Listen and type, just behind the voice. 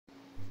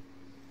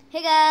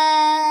Hey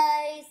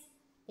guys,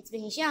 it's me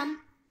Hisham.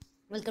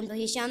 Welcome to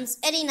HISHAMS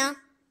Arena.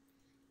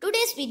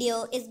 Today's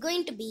video is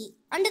going to be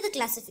under the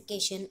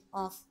classification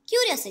of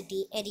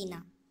Curiosity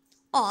Arena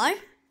or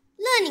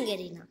Learning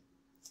Arena.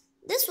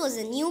 This was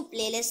a new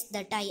playlist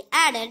that I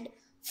added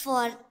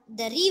for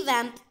the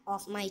revamp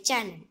of my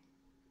channel.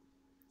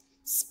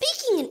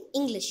 Speaking in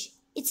English,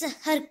 it's a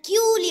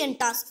Herculean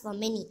task for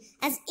many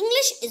as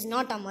English is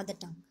not our mother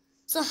tongue.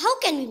 So how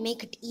can we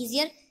make it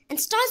easier and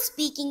start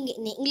speaking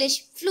in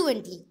English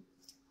fluently?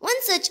 One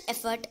such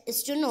effort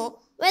is to know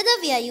whether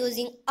we are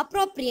using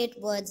appropriate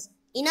words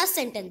in our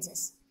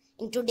sentences.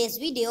 In today's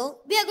video,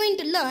 we are going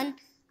to learn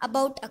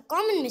about a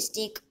common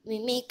mistake we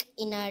make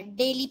in our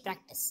daily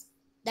practice.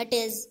 That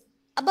is,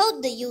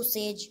 about the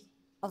usage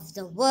of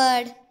the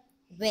word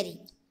very.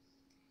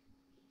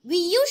 We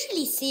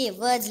usually say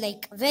words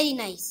like very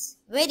nice,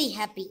 very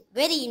happy,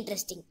 very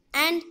interesting,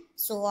 and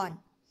so on.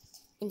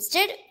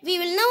 Instead, we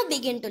will now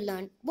begin to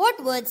learn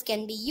what words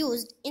can be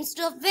used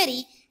instead of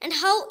very and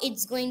how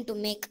it's going to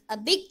make a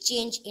big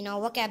change in our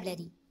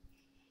vocabulary.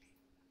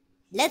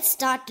 Let's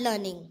start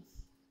learning.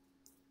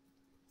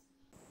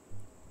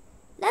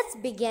 Let's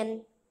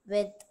begin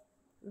with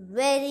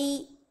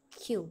very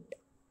cute.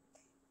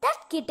 That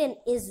kitten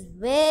is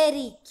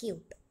very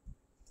cute.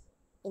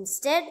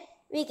 Instead,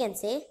 we can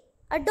say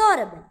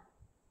adorable.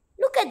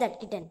 Look at that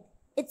kitten.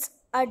 It's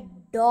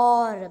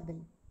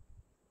adorable.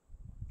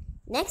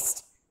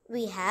 Next,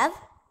 we have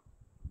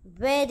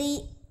very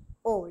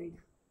old.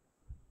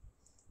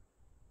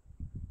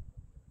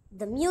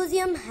 The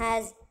museum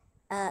has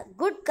a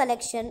good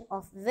collection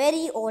of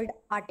very old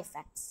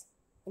artifacts.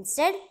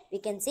 Instead, we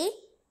can say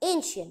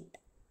ancient.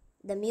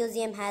 The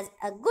museum has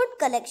a good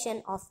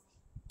collection of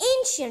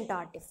ancient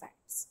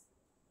artifacts.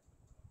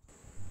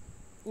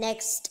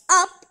 Next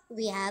up,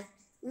 we have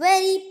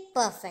very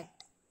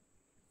perfect,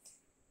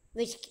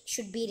 which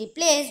should be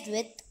replaced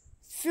with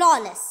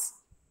flawless.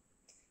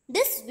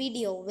 This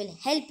video will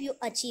help you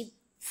achieve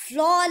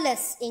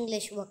flawless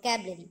English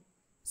vocabulary.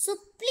 So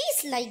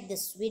please like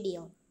this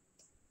video.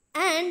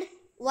 And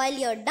while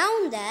you're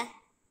down there,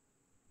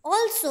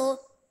 also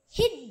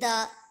hit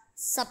the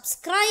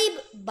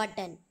subscribe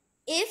button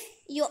if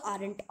you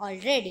aren't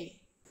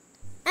already.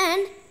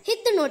 And hit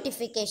the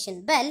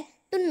notification bell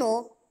to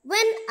know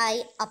when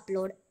I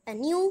upload a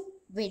new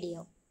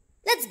video.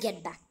 Let's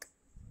get back.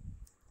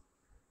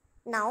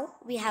 Now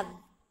we have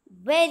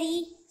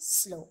very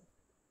slow.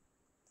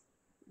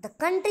 The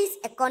country's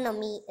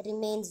economy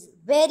remains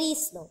very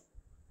slow.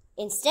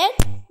 Instead,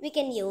 we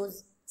can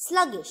use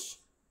sluggish.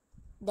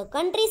 The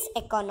country's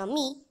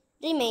economy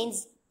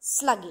remains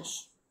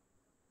sluggish.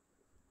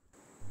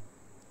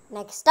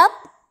 Next up,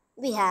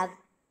 we have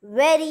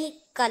very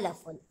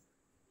colorful.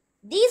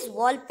 These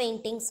wall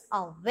paintings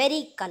are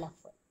very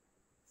colorful.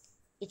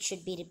 It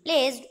should be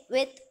replaced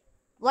with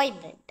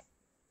vibrant.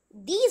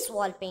 These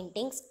wall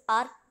paintings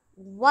are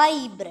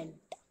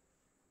vibrant.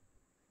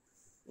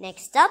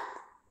 Next up,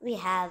 we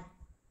have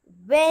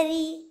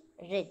very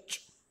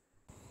rich.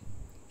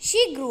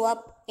 She grew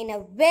up in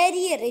a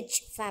very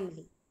rich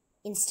family.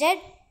 Instead,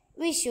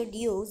 we should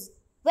use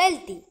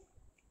wealthy.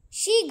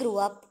 She grew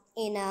up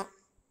in a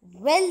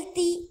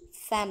wealthy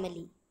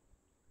family.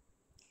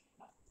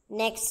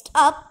 Next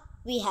up,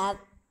 we have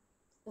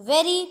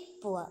very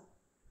poor.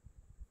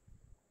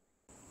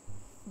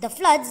 The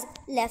floods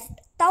left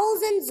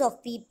thousands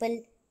of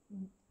people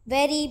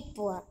very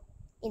poor.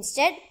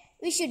 Instead,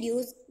 we should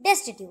use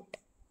destitute.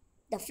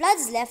 The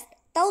floods left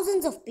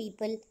thousands of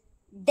people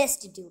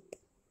destitute.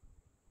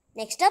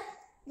 Next up,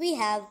 we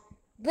have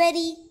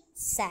very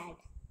sad.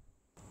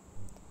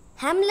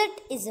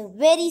 Hamlet is a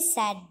very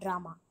sad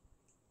drama.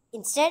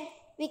 Instead,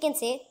 we can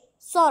say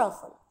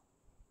sorrowful.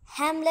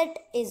 Hamlet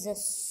is a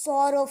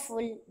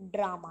sorrowful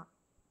drama.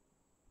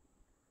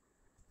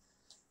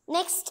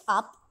 Next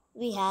up,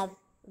 we have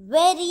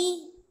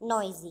very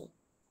noisy.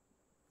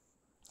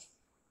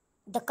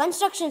 The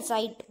construction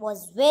site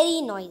was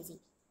very noisy.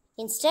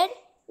 Instead,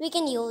 we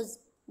can use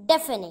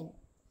deafening.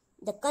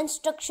 The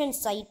construction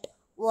site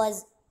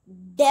was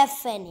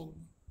deafening.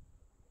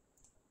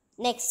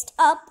 Next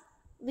up,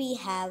 we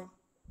have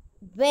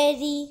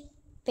very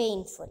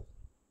painful.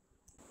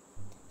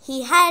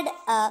 He had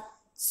a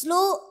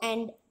slow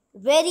and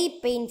very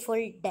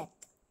painful death.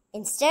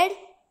 Instead,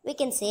 we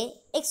can say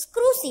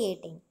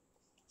excruciating.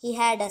 He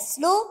had a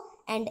slow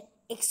and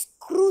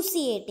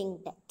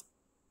excruciating death.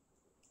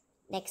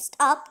 Next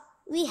up,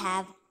 we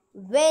have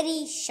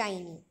very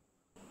shiny.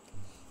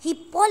 He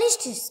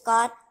polished his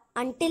car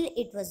until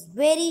it was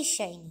very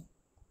shiny.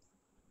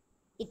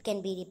 It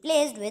can be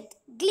replaced with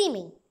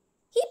gleaming.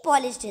 He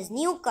polished his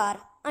new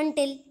car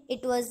until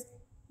it was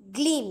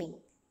gleaming.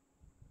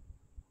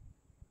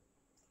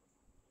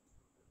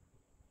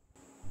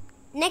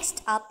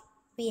 Next up,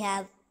 we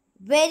have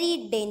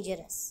very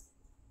dangerous.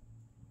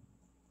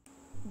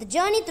 The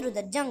journey through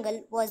the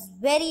jungle was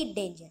very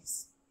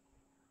dangerous.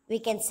 We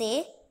can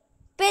say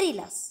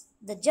perilous.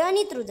 The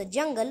journey through the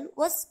jungle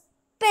was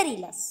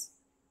perilous.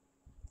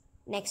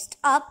 Next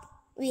up,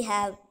 we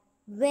have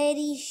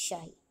very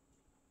shy.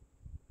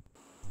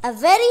 A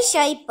very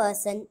shy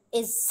person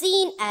is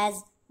seen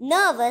as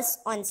nervous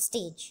on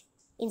stage.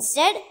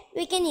 Instead,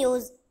 we can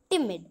use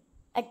timid.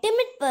 A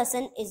timid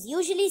person is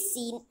usually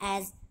seen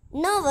as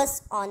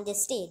nervous on the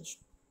stage.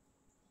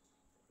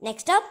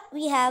 Next up,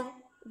 we have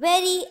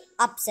very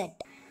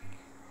upset.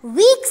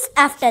 Weeks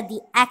after the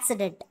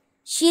accident,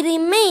 she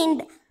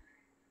remained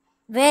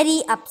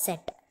very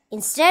upset.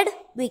 Instead,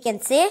 we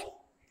can say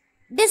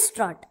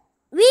distraught.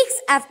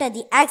 Weeks after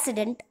the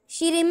accident,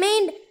 she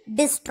remained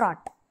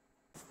distraught.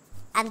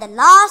 And the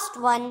last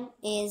one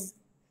is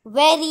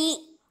very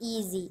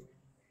easy.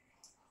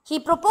 He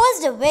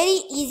proposed a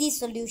very easy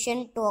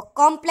solution to a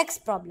complex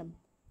problem.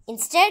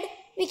 Instead,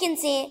 we can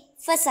say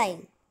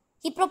facile.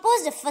 He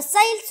proposed a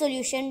facile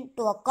solution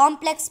to a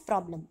complex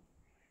problem.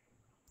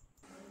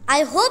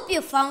 I hope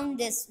you found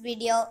this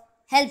video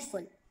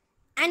helpful.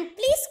 And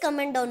please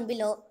comment down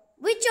below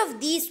which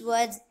of these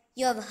words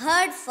you have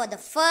heard for the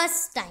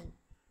first time.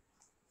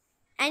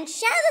 And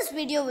share this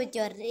video with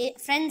your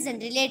friends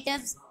and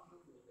relatives.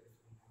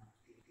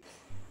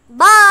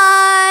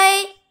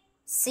 Bye.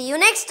 See you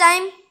next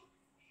time.